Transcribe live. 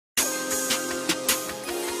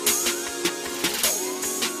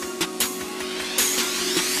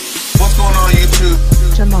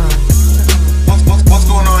What's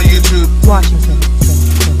going on YouTube? Washington.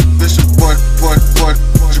 This is boy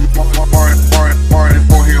Marty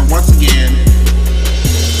for here once again.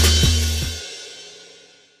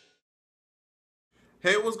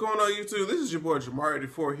 Hey, what's going on YouTube? This is your boy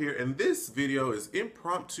Jamari84 here, and this video is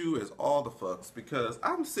impromptu as all the fucks because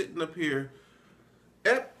I'm sitting up here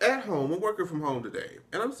at home. I'm working from home today,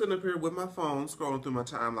 and I'm sitting up here with my phone, scrolling through my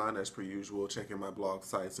timeline as per usual, checking my blog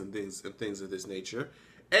sites and things of this nature,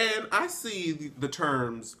 and I see the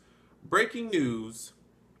terms breaking news,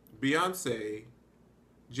 Beyonce,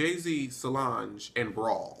 Jay-Z, Solange, and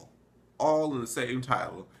Brawl all in the same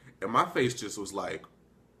title, and my face just was like,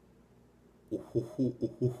 ooh,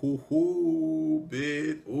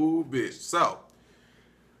 bitch. So,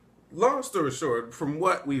 long story short, from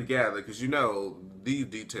what we've gathered, because you know these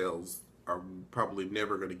details are probably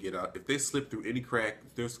never going to get out. If they slip through any crack,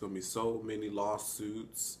 there's going to be so many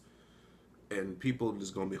lawsuits, and people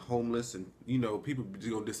just going to be homeless, and you know people just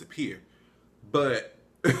going to disappear. But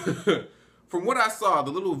from what I saw,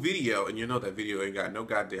 the little video, and you know that video ain't got no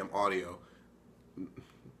goddamn audio. I'm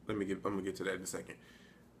gonna get to that in a second.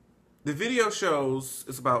 The video shows,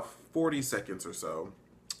 it's about 40 seconds or so.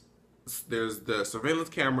 There's the surveillance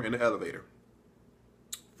camera in the elevator.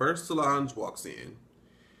 First Solange walks in,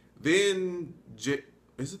 then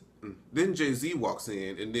Jay-Z walks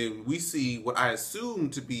in, and then we see what I assume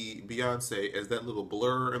to be Beyonce as that little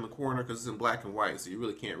blur in the corner because it's in black and white, so you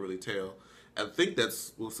really can't really tell. I think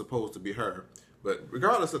that's what's supposed to be her. But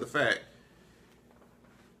regardless of the fact,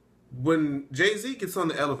 when Jay-Z gets on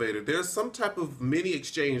the elevator, there's some type of mini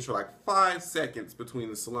exchange for like 5 seconds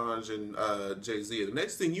between Solange and Jay-Z. The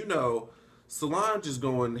next thing you know, Solange is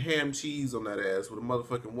going ham cheese on that ass with a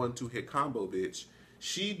motherfucking 1-2 hit combo, bitch.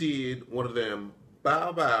 She did one of them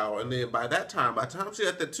bow bow, and then by the time she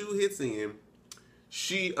got the 2 hits in,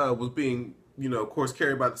 she was being, you know, of course,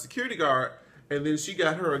 carried by the security guard, and then she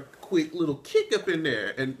got her a quick little kick up in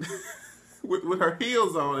there, and with her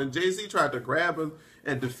heels on, and Jay-Z tried to grab her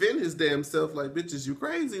and defend his damn self like, bitches, you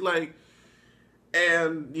crazy, like,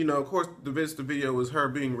 and, you know, of course, the video is her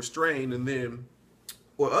being restrained, and then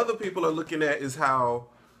what other people are looking at is how,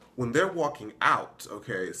 when they're walking out,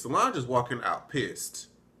 okay, Solange is walking out pissed,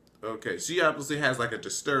 okay, she obviously has, like, a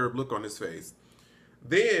disturbed look on his face.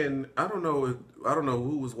 Then, I don't know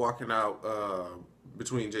who was walking out,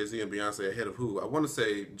 between Jay-Z and Beyonce ahead of who. I want to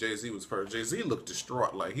say Jay-Z was first. Jay-Z looked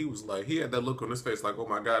distraught. Like, he had that look on his face like, oh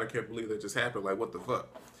my God, I can't believe that just happened. Like, what the fuck?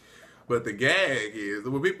 But the gag is,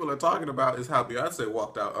 what people are talking about is how Beyonce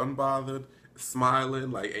walked out unbothered, smiling,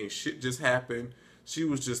 like ain't shit just happened. She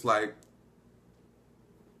was just like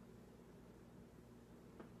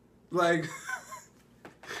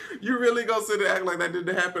you really gonna sit and act like that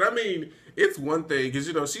didn't happen? I mean, it's one thing, because,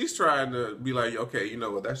 you know, she's trying to be like, okay, you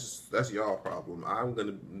know what, that's y'all problem. I'm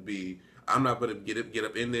not gonna get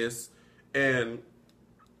up in this. And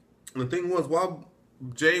the thing was, while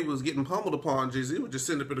Jay was getting pummeled upon, Jay-Z was just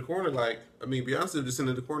sitting up in the corner like, Beyonce was just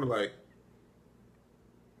sitting in the corner like,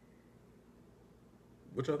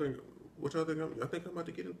 what y'all think? I think I'm about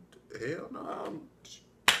to get in? Hell no.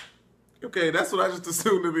 Okay, that's what I just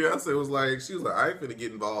assumed that Beyonce was like. She was like, I ain't finna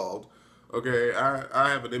get involved. Okay, I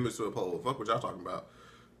have an image to uphold. Fuck what y'all talking about.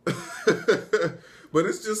 But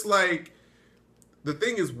it's just like, the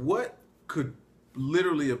thing is, what could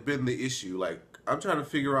literally have been the issue? Like, I'm trying to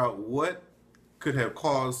figure out what could have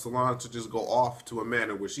caused Solange to just go off to a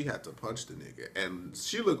manner where she had to punch the nigga. And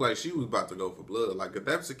she looked like she was about to go for blood. Like, if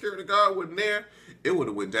that security guard wasn't there, it would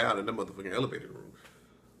have went down in the motherfucking elevator room.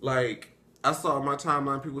 Like, I saw on my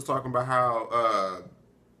timeline people was talking about how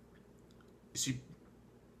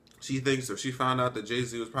she thinks if she found out that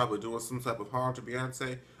Jay-Z was probably doing some type of harm to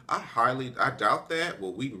Beyonce. I doubt that.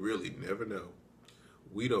 Well, we really never know.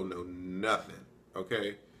 We don't know nothing,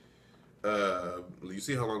 okay? You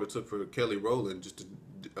see how long it took for Kelly Rowland just to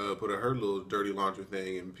put her little dirty laundry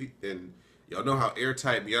thing, and y'all know how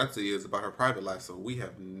airtight Beyonce is about her private life, so we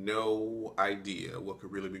have no idea what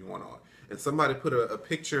could really be going on. And somebody put a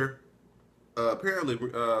picture. Apparently,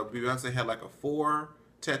 Beyonce had like a 4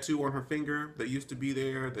 tattoo on her finger that used to be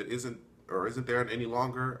there that isn't there any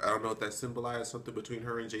longer. I don't know if that symbolized something between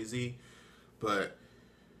her and Jay-Z, but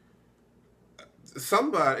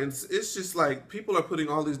somebody, it's just like people are putting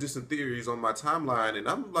all these different theories on my timeline, and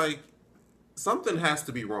I'm like, something has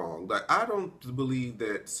to be wrong. Like, I don't believe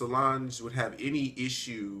that Solange would have any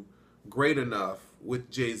issue great enough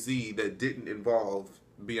with Jay-Z that didn't involve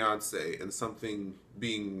Beyonce and something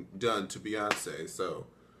being done to Beyonce. So,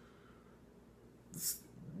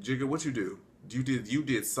 Jigga, what you do? You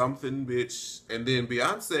did something, bitch. And then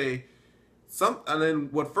Beyonce, and then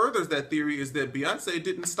what furthers that theory is that Beyonce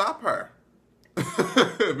didn't stop her.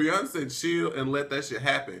 Beyonce chill and let that shit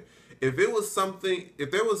happen. If there was some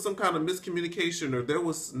kind of miscommunication or there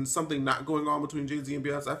was something not going on between Jay-Z and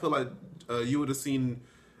Beyonce, I feel like you would have seen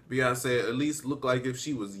Beyonce at least look like if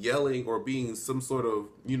she was yelling or being some sort of,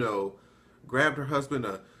 grabbed her husband,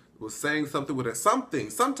 was saying something with her,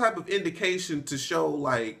 some type of indication to show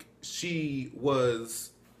like she was,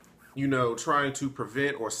 trying to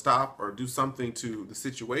prevent or stop or do something to the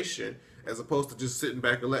situation, as opposed to just sitting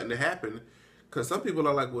back and letting it happen. Because some people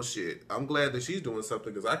are like, well, shit, I'm glad that she's doing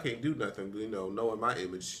something because I can't do nothing, knowing my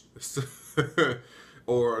image.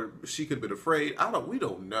 Or she could have been afraid. We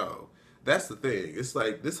don't know. That's the thing. It's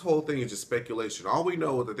like this whole thing is just speculation. All we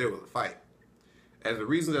know is that there was a fight. And the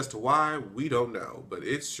reason as to why, we don't know. But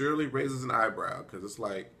it surely raises an eyebrow because it's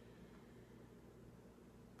like,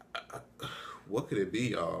 what could it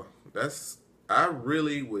be, y'all? I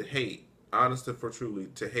really would hate, honestly for truly,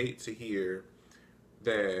 to hear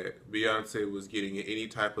that Beyonce was getting any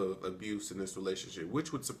type of abuse in this relationship,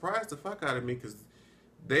 which would surprise the fuck out of me because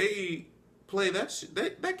they play that shit.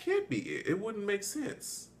 That can't be it. It wouldn't make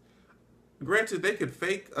sense. Granted, they could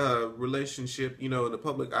fake a relationship, in the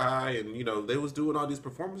public eye, and, they was doing all these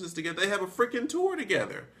performances together. They have a freaking tour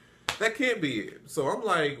together. That can't be it. So I'm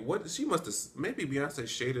like, what? She must have, maybe Beyonce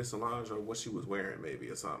shaded Solange on what she was wearing, maybe,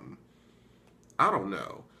 or something. I don't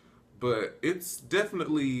know. But it's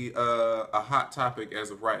definitely a hot topic as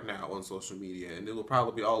of right now on social media, and it will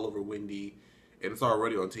probably be all over Wendy, and it's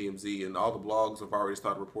already on TMZ, and all the blogs have already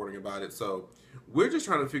started reporting about it. So we're just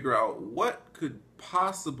trying to figure out what could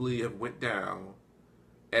possibly have went down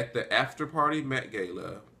at the after party Met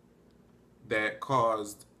Gala that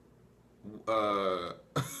caused a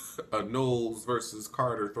Knowles versus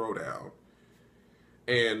Carter throwdown,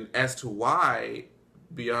 and as to why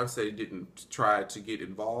Beyonce didn't try to get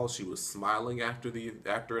involved. She was smiling after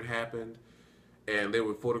it happened, and they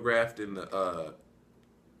were photographed in the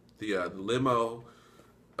limo.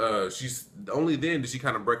 She's only then did she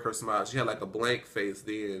kind of break her smile. She had like a blank face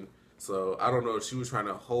then, so I don't know if she was trying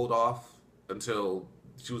to hold off until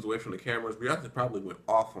she was away from the cameras. Beyonce probably went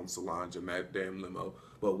off on Solange in that damn limo,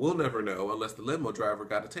 but we'll never know unless the limo driver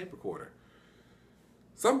got a tape recorder.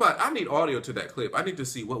 I need audio to that clip. I need to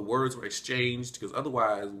see what words were exchanged, because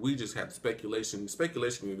otherwise we just have speculation.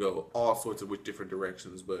 Speculation can go all sorts of different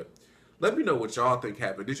directions, but let me know what y'all think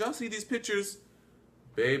happened. Did y'all see these pictures?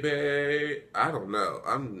 Baby, I don't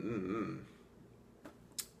know.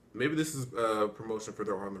 Maybe this is a promotion for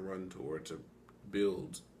their On the Run tour to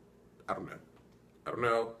build. I don't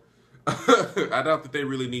know. I doubt that they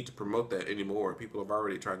really need to promote that anymore. People have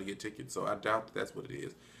already tried to get tickets, so I doubt that that's what it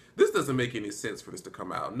is. This doesn't make any sense for this to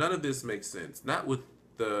come out. None of this makes sense. Not with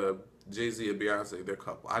the Jay-Z and Beyonce, their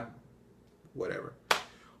couple. Whatever.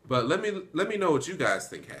 But let me know what you guys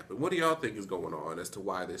think happened. What do y'all think is going on as to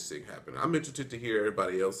why this thing happened? I'm interested to hear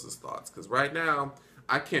everybody else's thoughts, because right now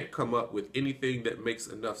I can't come up with anything that makes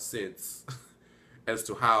enough sense as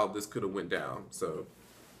to how this could have went down. So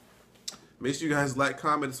make sure you guys like,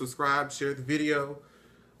 comment, subscribe, share the video.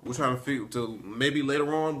 We're trying to maybe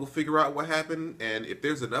later on we'll figure out what happened, and if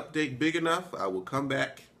there's an update big enough, I will come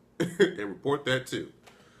back and report that too.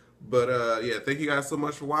 But yeah, thank you guys so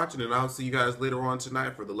much for watching, and I'll see you guys later on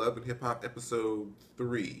tonight for the Love and Hip Hop episode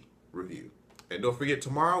 3 review. And don't forget,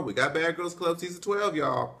 tomorrow we got Bad Girls Club season 12,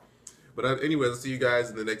 y'all. But anyways, I'll see you guys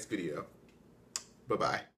in the next video.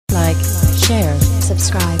 Bye-bye. Like, share,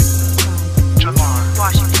 subscribe.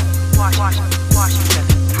 Washington.